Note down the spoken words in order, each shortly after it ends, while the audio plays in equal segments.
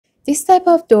This type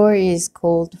of door is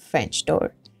called French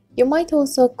door. You might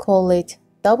also call it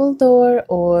double door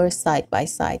or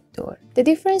side-by-side door. The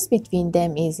difference between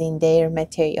them is in their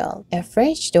material. A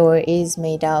French door is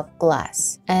made of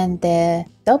glass and the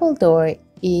double door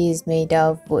is made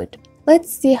of wood.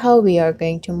 Let's see how we are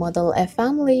going to model a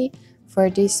family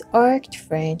for this arched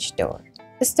French door.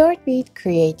 Start with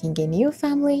creating a new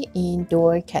family in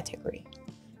door category.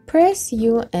 Press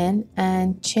UN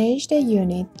and change the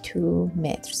unit to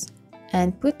meters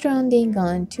and put rounding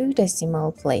on 2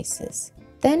 decimal places.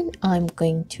 Then I'm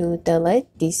going to delete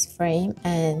this frame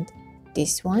and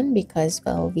this one because,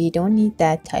 well, we don't need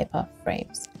that type of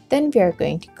frames. Then we are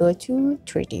going to go to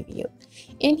 3D view.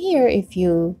 In here, if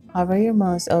you hover your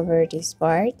mouse over this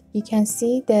part, you can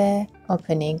see the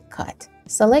opening cut.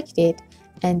 Select it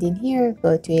and in here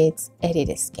go to its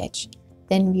edit sketch.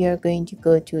 Then we are going to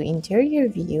go to interior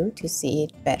view to see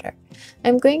it better.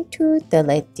 I'm going to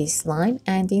delete this line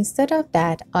and instead of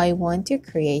that I want to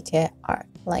create an arc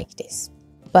like this.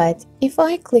 But if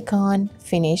I click on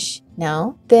finish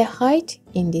now, the height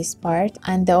in this part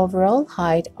and the overall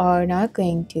height are not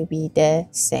going to be the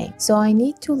same. So I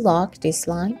need to lock this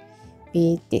line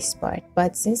with this part.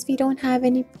 But since we don't have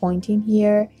any point in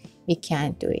here, we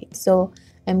can't do it. So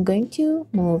I'm going to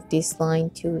move this line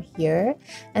to here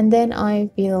and then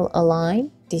I will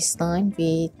align this line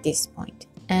with this point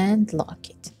and lock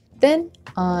it. Then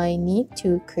I need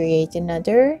to create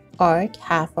another arc,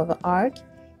 half of an arc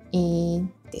in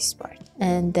this part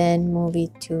and then move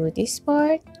it to this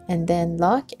part and then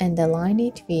lock and align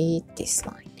it with this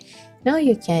line. Now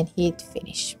you can hit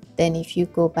finish. Then if you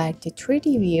go back to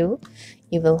 3D view,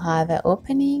 you will have an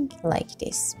opening like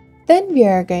this. Then we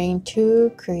are going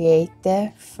to create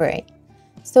the frame.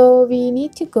 So we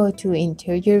need to go to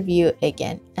interior view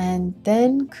again and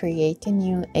then create a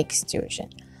new extrusion.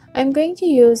 I'm going to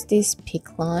use this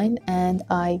pick line and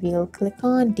I will click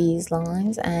on these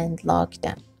lines and lock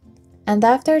them. And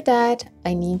after that,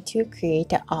 I need to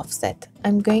create an offset.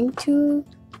 I'm going to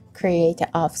create an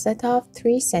offset of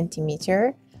 3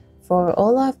 cm for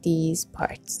all of these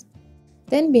parts.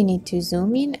 Then we need to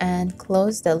zoom in and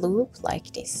close the loop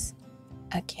like this.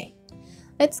 Okay,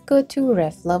 let's go to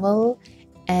ref level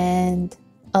and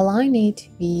align it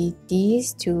with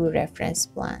these 2 reference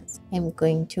plans. I'm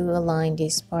going to align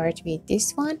this part with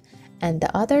this one and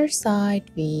the other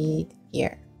side with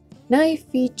here. Now if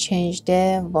we change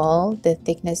the wall, the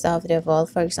thickness of the wall,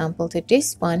 for example, to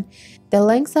this one, the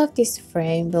length of this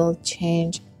frame will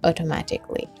change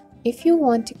automatically. If you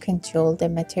want to control the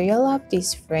material of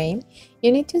this frame,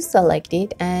 you need to select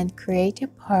it and create a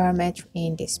parameter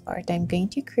in this part. I'm going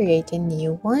to create a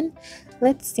new one.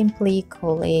 Let's simply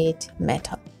call it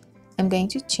metal. I'm going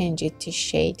to change it to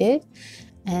shaded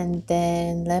and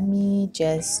then let me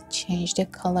just change the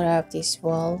color of this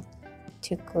wall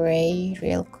to gray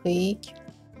real quick.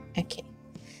 Okay,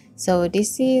 so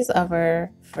this is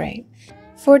our frame.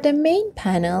 For the main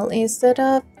panel, instead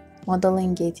of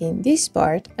modeling it in this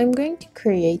part, I'm going to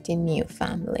create a new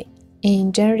family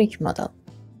in generic model.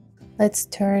 Let's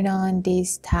turn on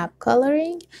this tab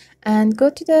coloring and go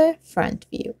to the front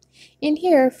view. In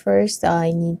here, first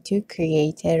I need to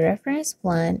create a reference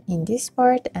plan in this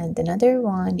part and another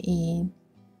one in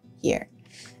here.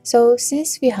 So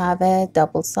since we have a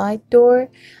double side door,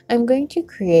 I'm going to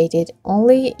create it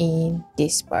only in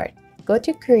this part. Go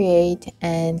to create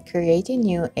and create a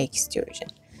new extrusion.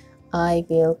 I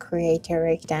will create a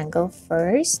rectangle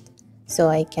first so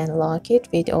I can lock it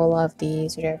with all of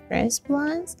these reference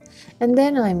plans, and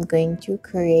then I'm going to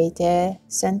create a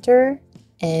center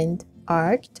and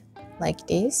arced like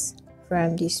this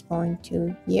from this point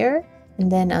to here, and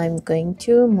then I'm going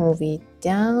to move it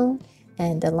down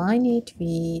and align it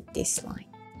with this line.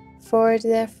 For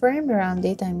the frame around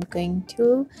it, I'm going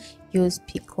to use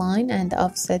pick line and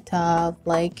offset of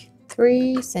like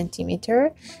 3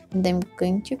 cm, and I'm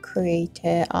going to create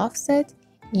an offset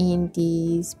in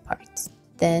these parts.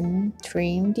 Then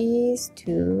trim these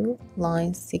 2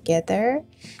 lines together,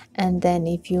 and then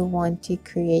if you want to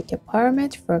create a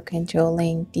parameter for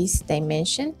controlling this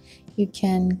dimension, you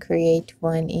can create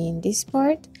one in this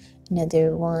part,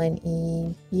 another one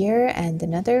in here, and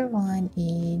another one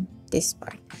in this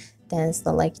part. Then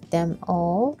select them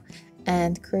all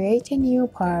and create a new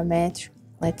parameter.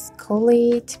 Let's call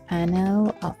it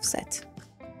panel offset.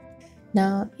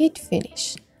 Now hit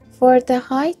finish. For the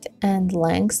height and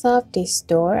length of this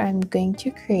door, I'm going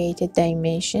to create a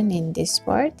dimension in this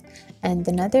part and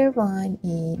another one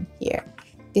in here.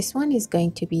 This one is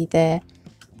going to be the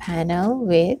panel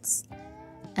width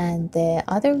and the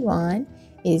other one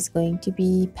is going to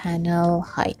be panel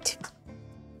height.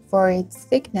 For its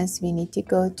thickness, we need to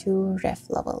go to ref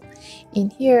level. In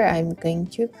here, I'm going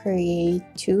to create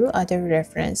two other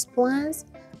reference plans,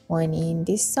 one in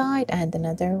this side and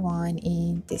another one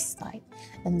in this side.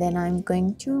 And then I'm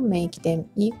going to make them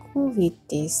equal with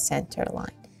this center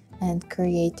line and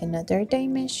create another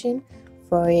dimension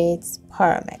for its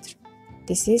parameter.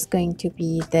 This is going to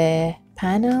be the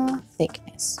panel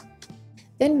thickness.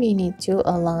 Then we need to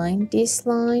align this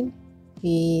line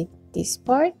with this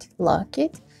part, lock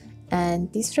it,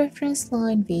 and this reference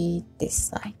line with this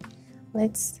side.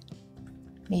 Let's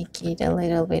make it a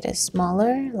little bit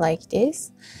smaller like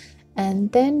this,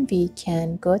 and then we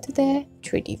can go to the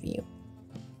 3D view.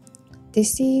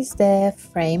 This is the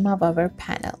frame of our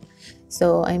panel.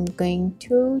 So I'm going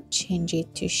to change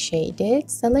it to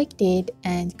shaded, select it,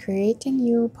 and create a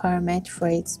new parameter for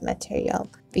its material,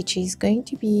 which is going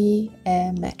to be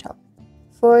a metal.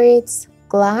 For its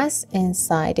glass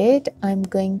inside it, I'm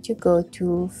going to go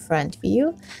to front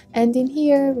view, and in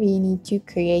here we need to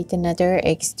create another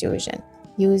extrusion.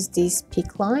 Use this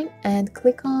pick line and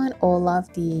click on all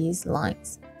of these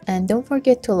lines, and don't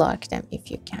forget to lock them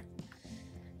if you can.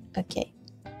 Okay.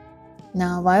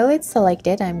 Now, while it's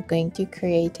selected, I'm going to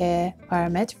create a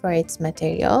parameter for its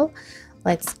material.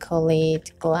 Let's call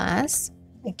it glass.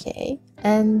 Okay.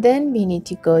 And then we need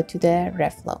to go to the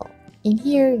ref level. In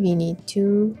here, we need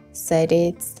to set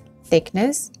its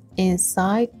thickness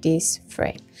inside this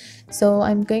frame. So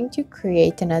I'm going to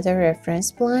create another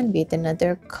reference plan with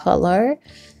another color.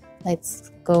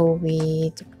 Let's go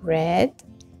with red.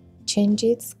 Change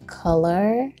its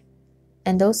color.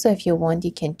 And also, if you want,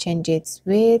 you can change its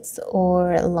width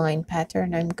or line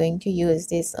pattern. I'm going to use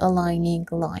this aligning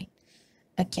line.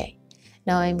 Okay,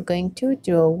 now I'm going to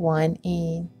draw one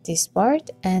in this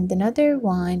part and another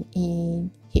one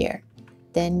in here.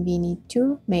 Then we need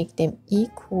to make them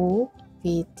equal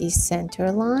with this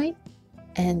center line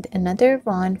and another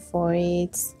one for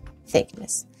its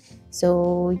thickness.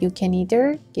 So you can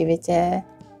either give it a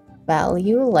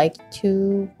value like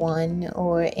 2, 1,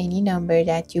 or any number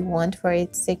that you want for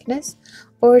its thickness,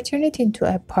 or turn it into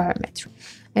a parameter.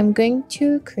 I'm going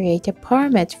to create a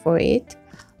parameter for it.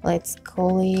 Let's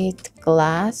call it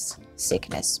glass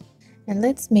thickness, and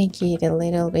let's make it a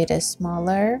little bit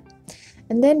smaller.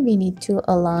 And then we need to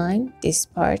align this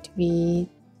part with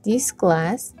this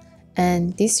glass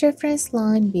and this reference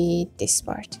line with this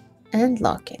part and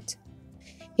lock it.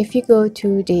 If you go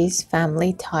to this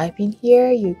family type in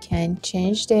here, you can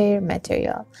change their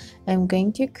material. I'm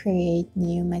going to create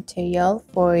new material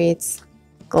for its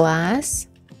glass.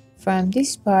 From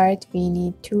this part, we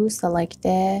need to select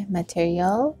the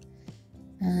material.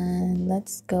 And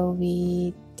let's go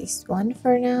with this one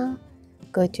for now.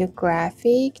 Go to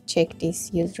graphic, check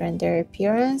this use render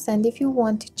appearance. And if you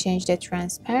want to change the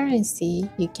transparency,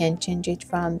 you can change it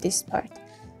from this part.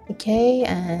 Okay,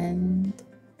 and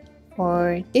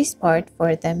for this part,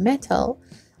 for the metal,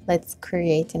 let's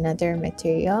create another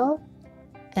material,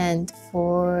 and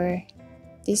for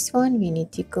this one we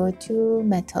need to go to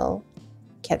metal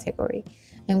category.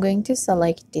 I'm going to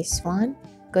select this one,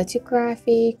 go to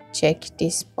graphic, check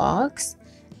this box,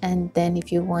 and then if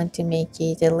you want to make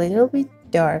it a little bit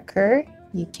darker,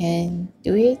 you can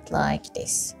do it like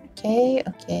this. Okay,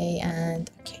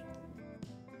 and okay.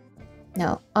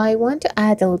 Now I want to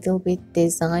add a little bit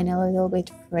design, a little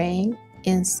bit frame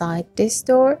inside this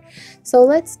door. So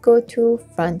let's go to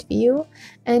front view,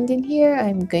 and in here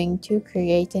I'm going to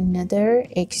create another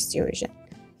extrusion.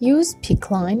 Use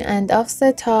pick line and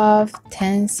offset of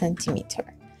 10 centimeter.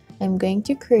 I'm going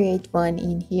to create one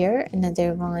in here,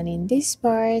 another one in this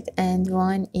part, and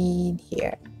one in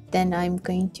here. Then I'm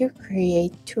going to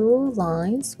create two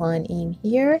lines, one in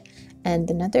here and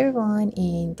another one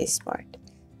in this part.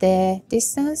 The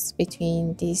distance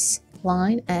between this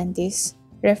line and this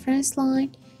reference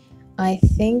line, I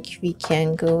think we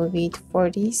can go with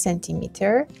 40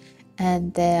 centimeter,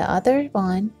 and the other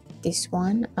one, this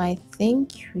one, I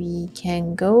think we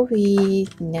can go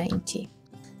with 90.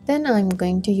 Then I'm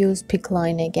going to use pick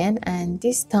line again, and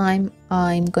this time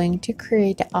I'm going to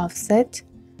create an offset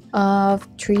of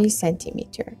 3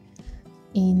 centimeter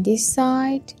in this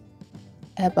side,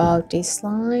 about this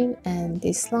line, and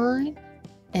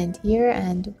here,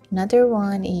 and another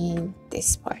one in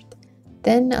this part.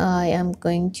 Then I am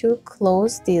going to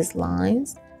close these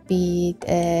lines with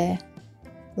a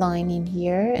line in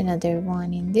here, another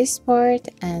one in this part,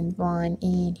 and one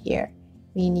in here.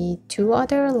 We need two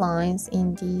other lines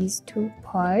in these two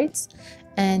parts,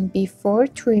 and before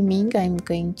trimming I'm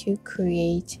going to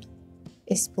create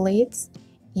splits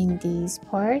in these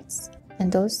parts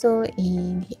and also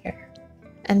in here,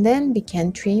 and then we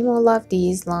can trim all of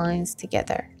these lines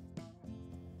together.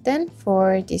 Then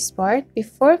for this part,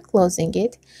 before closing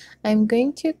it, I'm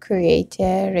going to create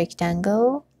a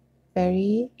rectangle,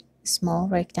 very small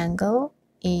rectangle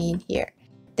in here.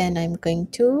 Then I'm going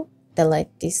to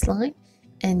delete this line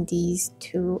and these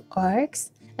two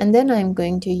arcs, and then I'm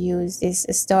going to use this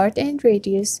start and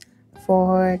radius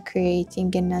for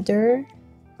creating another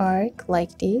arc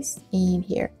like this in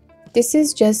here. This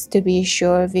is just to be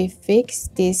sure we fix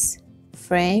this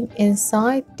frame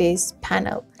inside this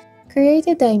panel. Create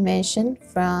a dimension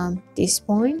from this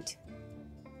point.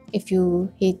 If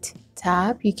you hit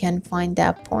tab, you can find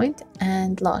that point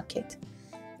and lock it.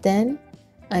 Then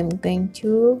I'm going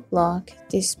to lock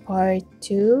this part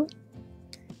too,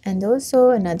 and also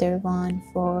another one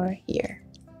for here.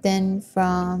 Then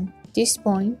from this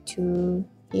point to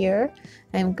here,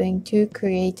 I'm going to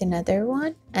create another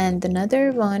one and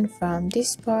another one from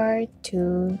this part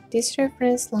to this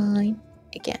reference line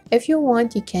again. If you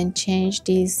want, you can change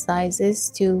these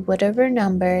sizes to whatever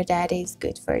number that is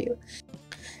good for you.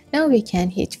 Now we can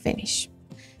hit finish.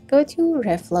 Go to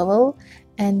ref level,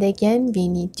 and again we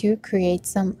need to create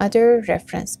some other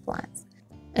reference plans.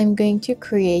 I'm going to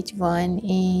create one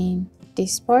in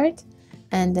this part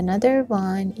and another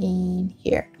one in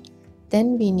here.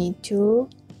 Then we need to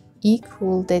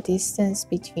equal the distance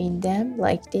between them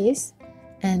like this,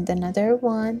 and another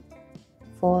one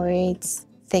for its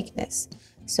thickness.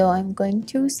 So I'm going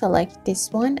to select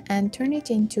this one and turn it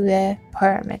into a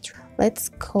parametric. Let's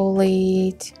call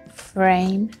it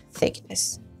frame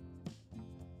thickness.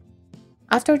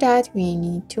 After that, we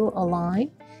need to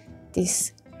align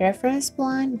this reference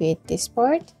plan with this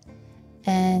part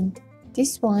and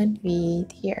this one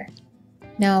with here.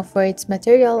 Now for its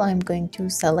material, I'm going to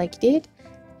select it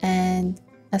and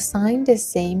assign the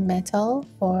same metal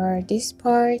for this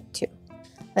part too.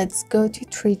 Let's go to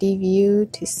 3D view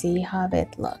to see how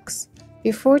it looks.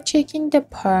 Before checking the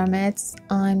parameters,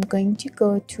 I'm going to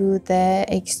go to the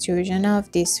extrusion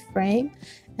of this frame,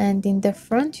 and in the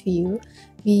front view,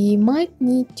 we might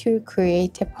need to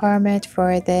create a parameter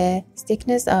for the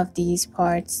thickness of these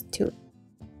parts too.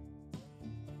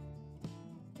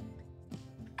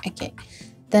 Okay,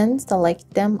 then select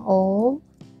them all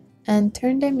and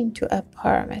turn them into a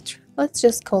parameter. Let's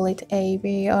just call it A.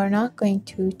 We are not going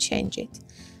to change it.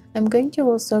 I'm going to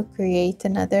also create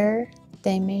another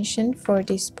dimension for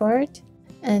this part,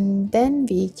 and then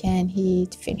we can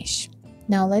hit finish.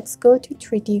 Now let's go to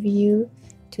 3D view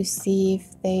to see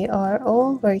if they are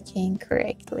all working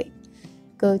correctly.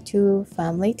 Go to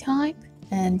family type,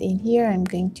 and in here I'm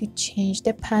going to change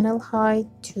the panel height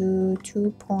to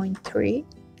 2.3.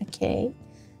 Okay,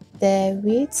 the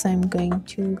width I'm going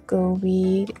to go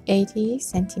with 80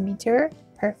 centimeter.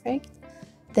 Perfect.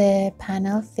 The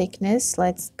panel thickness,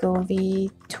 let's go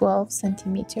with 12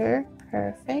 centimeter.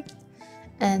 Perfect.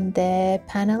 And the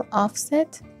panel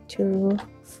offset to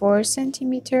 4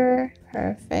 centimeter.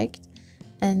 Perfect.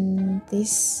 And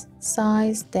this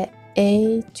size, the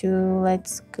A to,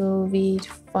 let's go with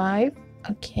 5.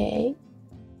 Okay.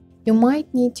 You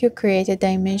might need to create a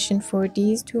dimension for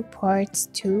these two parts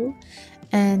too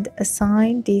and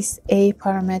assign this A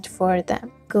parameter for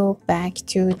them. Go back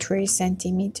to 3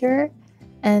 centimeter.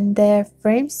 And the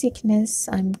frame thickness,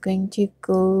 I'm going to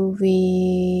go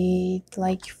with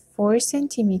like 4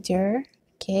 centimeter.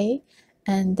 Okay.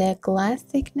 And the glass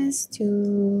thickness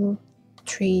to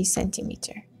 3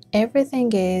 centimeter.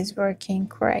 Everything is working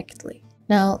correctly.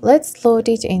 Now let's load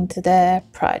it into the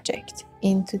project,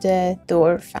 into the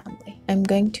door family. I'm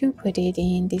going to put it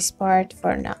in this part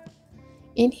for now.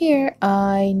 In here,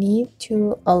 I need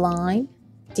to align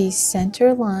this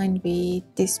center line with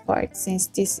this part since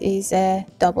this is a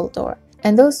double door.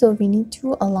 And also we need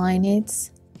to align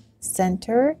its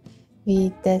center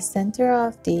with the center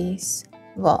of this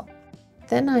wall.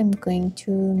 Then I'm going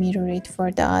to mirror it for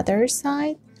the other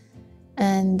side,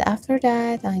 and after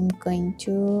that I'm going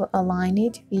to align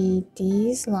it with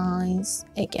these lines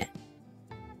again.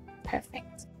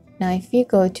 Perfect. Now if we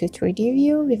go to 3D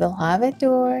view, we will have a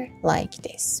door like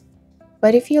this.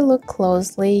 But if you look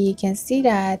closely, you can see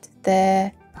that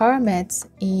the parameters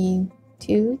in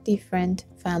two different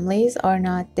families are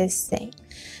not the same.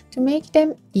 To make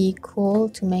them equal,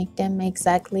 to make them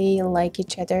exactly like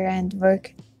each other and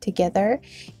work together,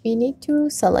 we need to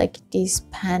select this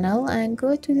panel and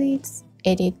go to its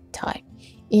edit type.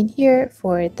 In here,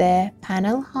 for the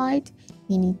panel height,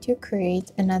 we need to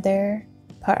create another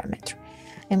parameter.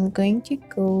 I'm going to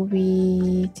go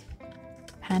with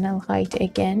panel height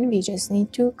again. We just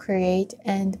need to create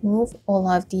and move all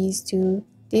of these to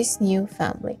this new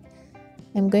family.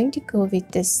 I'm going to go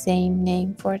with the same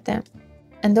name for them.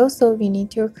 And also we need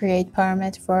to create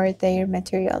parameter for their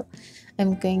material.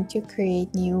 I'm going to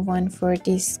create new one for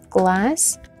this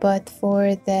glass, but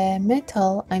for the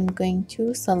metal, I'm going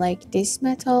to select this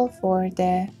metal for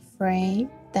the frame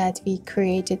that we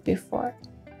created before.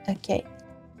 Okay.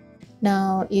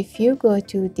 Now, if you go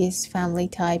to this family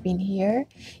type in here,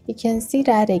 you can see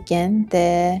that again,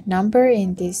 the number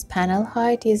in this panel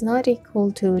height is not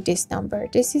equal to this number.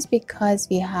 This is because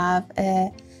we have a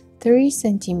 3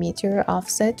 centimeter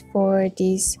offset for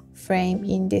this frame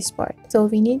in this part. So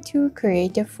we need to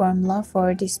create a formula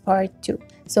for this part too.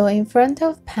 So in front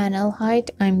of panel height,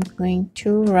 I'm going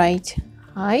to write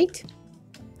height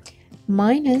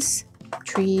minus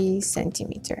 3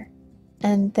 centimeter.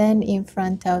 And then in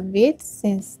front of width,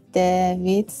 since the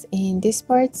width in this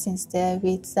part, since the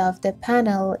width of the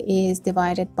panel is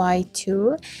divided by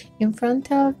 2, in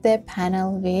front of the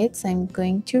panel width, I'm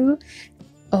going to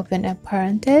open a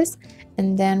parenthesis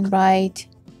and then write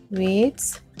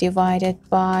width divided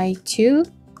by 2,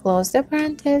 close the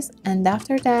parenthesis, and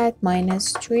after that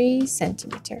minus 3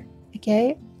 centimeter.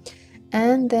 Okay,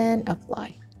 and then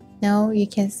apply. Now you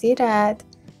can see that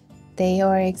they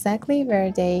are exactly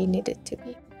where they needed to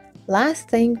be. Last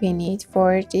thing we need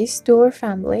for this door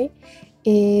family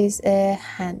is a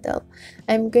handle.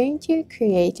 I'm going to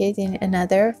create it in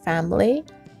another family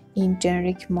in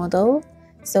generic model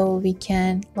so we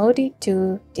can load it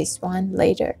to this one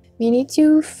later. We need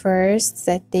to first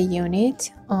set the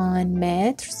unit on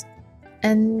meters,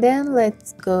 and then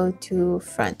let's go to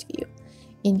front view.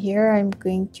 In here I'm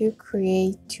going to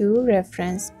create 2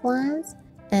 reference plans,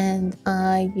 and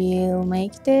I will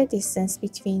make the distance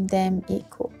between them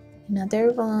equal.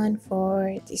 Another one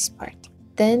for this part.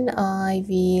 Then I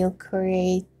will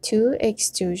create 2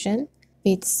 extrusion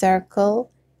with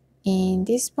circle in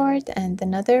this part and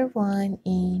another one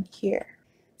in here.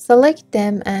 Select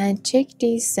them and check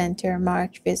the center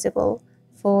mark visible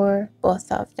for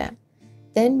both of them.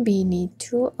 Then we need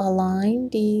to align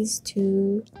these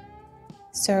 2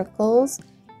 circles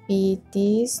with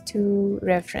these 2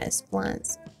 reference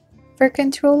plans. For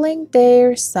controlling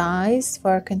their size,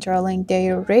 for controlling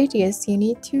their radius, you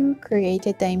need to create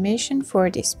a dimension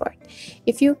for this part.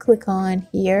 If you click on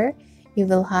here, you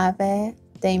will have a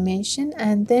dimension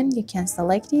and then you can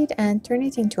select it and turn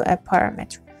it into a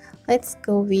parameter. Let's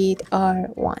go with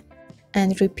R1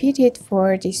 and repeat it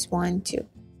for this one too.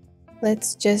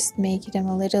 Let's just make them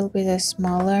a little bit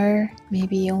smaller,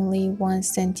 maybe only 1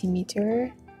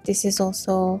 centimeter. This is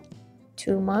also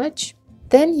too much.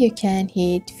 Then you can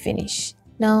hit finish.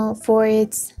 Now for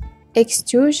its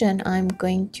extrusion, I'm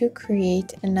going to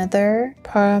create another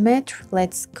parameter.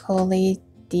 Let's call it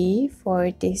D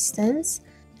for distance,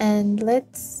 and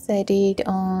let's set it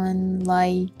on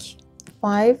like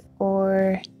 5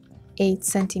 or 8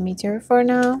 centimeter for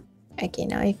now. Okay,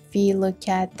 now if we look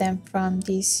at them from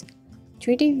this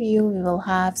 3D view, we will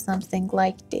have something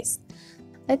like this.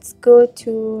 Let's go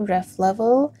to ref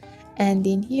level, and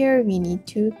in here we need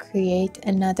to create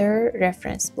another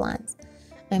reference plan.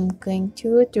 I'm going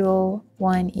to draw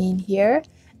one in here,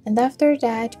 and after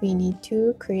that we need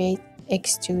to create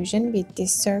extrusion with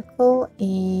this circle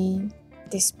in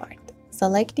this part.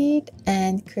 Select it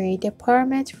and create a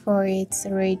parameter for its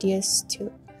radius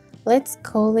too. Let's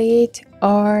call it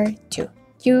R2.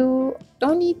 You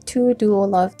don't need to do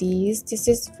all of these. This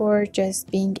is for just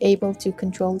being able to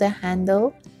control the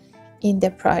handle in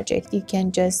the project. You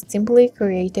can just simply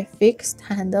create a fixed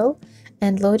handle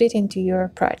and load it into your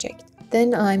project.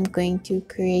 Then I'm going to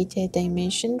create a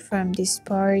dimension from this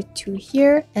part to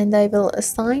here, and I will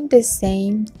assign the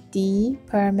same D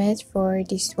parameter for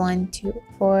this one too.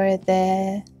 For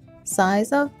the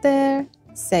size of the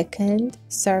second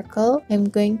circle, I'm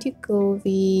going to go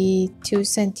with 2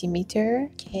 centimeter.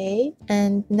 Okay,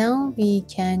 and now we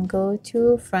can go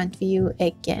to front view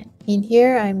again. In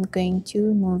here I'm going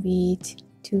to move it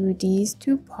to these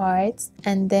 2 parts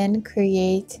and then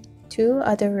create 2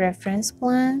 other reference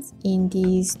plans in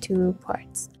these 2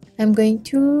 parts. I'm going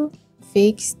to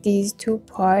fix these 2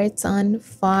 parts on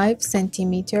 5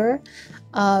 centimeter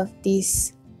of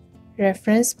this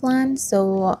reference plan,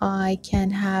 so I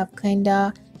can have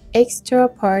kinda extra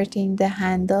part in the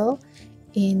handle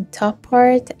in top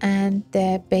part and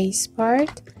the base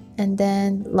part, and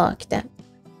then lock them.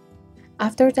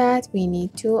 After that we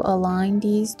need to align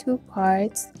these 2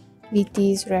 parts with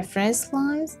these reference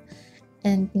lines,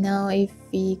 and now if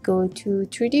we go to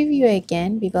 3D view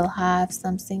again, we will have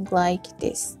something like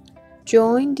this.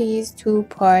 Join these 2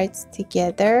 parts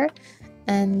together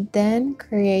and then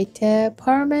create a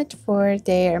parameter for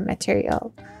their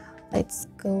material. Let's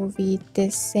go with the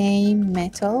same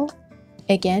metal.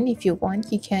 Again, if you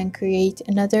want, you can create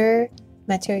another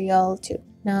material too.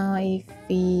 Now if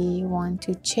we want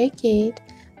to check it,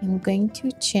 I'm going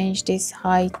to change this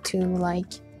height to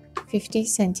like 50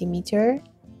 centimeter.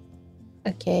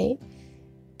 Okay,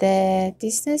 the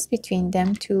distance between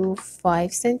them to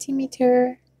 5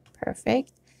 centimeter.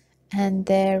 Perfect. And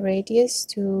the radius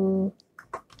to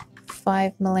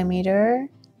 5 millimeter,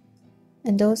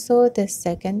 and also the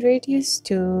second radius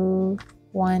to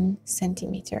 1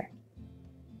 centimeter.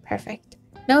 Perfect.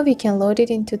 Now we can load it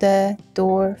into the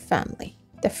door family,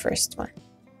 the first one.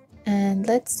 And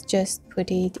let's just put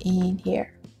it in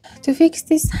here. To fix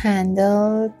this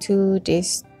handle to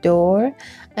this door,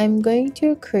 I'm going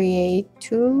to create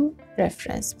two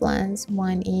reference plans,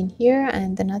 one in here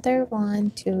and another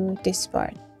one to this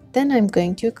part. Then I'm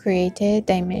going to create a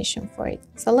dimension for it.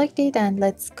 Select it and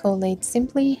let's call it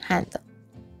simply handle.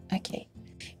 Okay.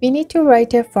 We need to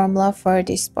write a formula for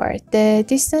this part. The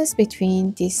distance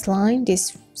between this line,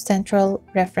 this central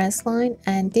reference line,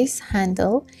 and this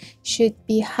handle should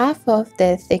be half of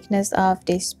the thickness of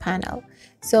this panel.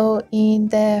 So in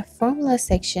the formula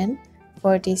section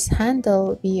for this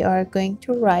handle, we are going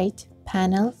to write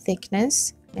panel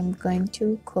thickness. I'm going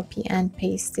to copy and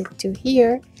paste it to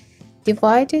here,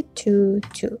 divided to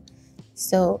 2.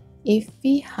 So if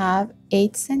we have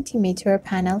 8 centimeter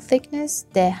panel thickness,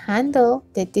 the handle,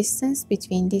 the distance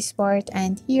between this part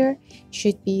and here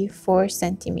should be 4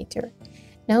 centimeter.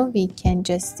 Now we can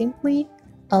just simply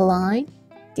align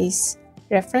this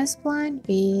reference plan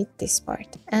with this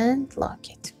part and lock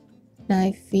it. Now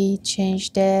if we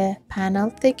change the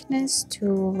panel thickness to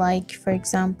like, for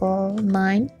example,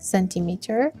 9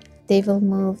 centimeter, they will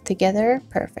move together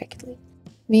perfectly.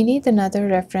 We need another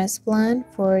reference plan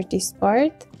for this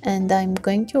part, and I'm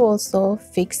going to also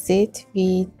fix it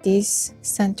with this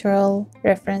central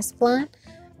reference plan.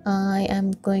 I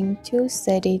am going to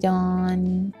set it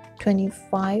on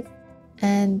 25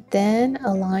 and then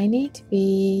align it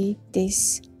with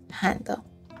this handle.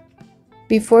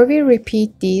 Before we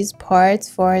repeat these parts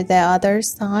for the other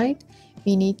side,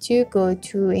 we need to go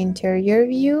to interior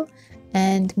view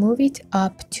and move it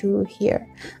up to here.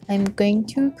 I'm going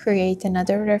to create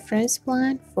another reference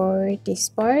plan for this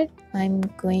part. I'm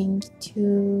going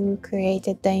to create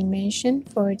a dimension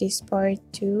for this part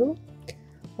too.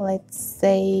 Let's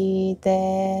say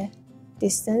the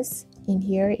distance in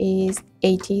here is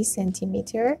 80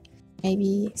 centimeter,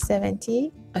 maybe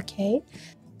 70. Okay.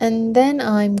 And then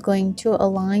I'm going to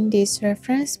align this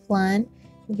reference plan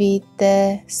with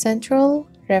the central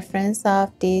reference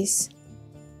of this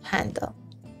handle.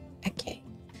 Okay,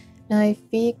 now if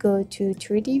we go to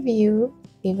 3D view,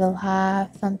 we will have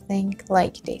something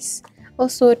like this.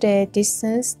 Also the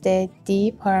distance, the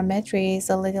D parametric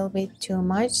is a little bit too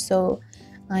much, so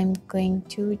I'm going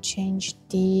to change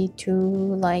D to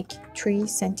like 3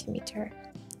 centimeter.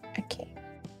 Okay,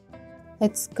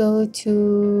 let's go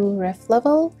to ref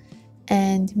level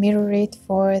and mirror it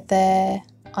for the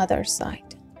other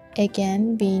side.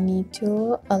 Again, we need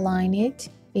to align it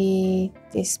with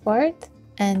this part,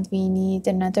 and we need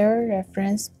another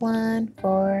reference plan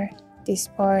for this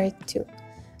part too.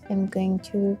 I'm going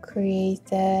to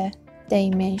create a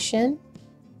dimension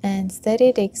and set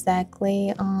it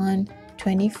exactly on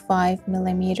 25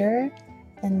 millimeter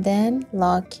and then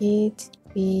lock it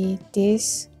with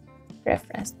this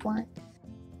reference plan.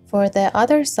 For the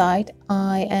other side,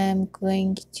 I am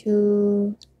going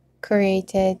to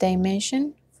create a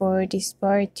dimension for this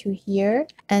part to here,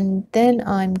 and then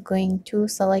I'm going to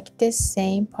select the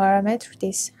same parameter,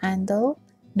 this handle.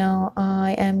 Now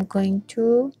I am going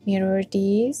to mirror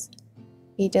these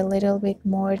with a little bit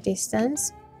more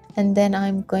distance, and then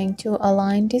I'm going to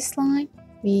align this line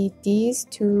with these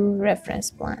two reference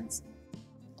plans.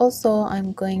 Also,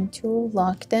 I'm going to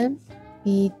lock them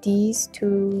with these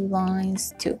two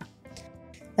lines too.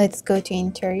 Let's go to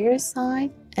interior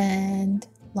side and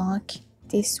lock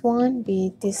this one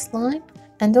with this line,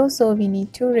 and also we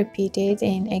need to repeat it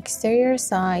in exterior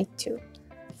side too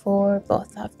for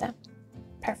both of them.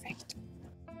 Perfect.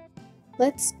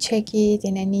 Let's check it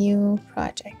in a new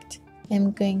project.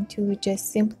 I'm going to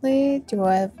just simply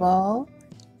draw a wall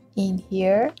in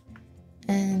here,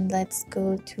 and let's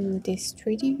go to this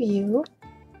 3D view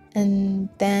and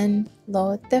then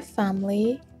load the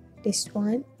family, this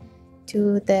one,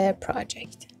 to the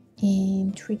project.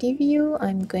 In 3D view,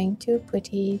 I'm going to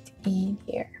put it in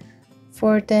here.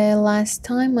 For the last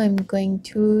time, I'm going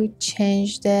to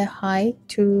change the height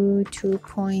to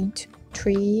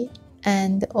 2.3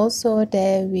 and also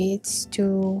the width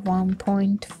to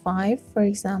 1.5, for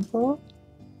example.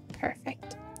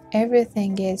 Perfect.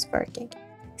 Everything is working.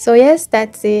 So yes,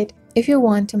 that's it. If you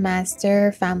want to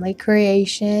master family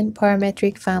creation,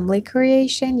 parametric family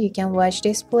creation, you can watch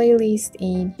this playlist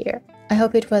in here. I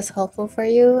hope it was helpful for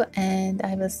you, and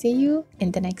I will see you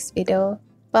in the next video.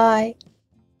 Bye!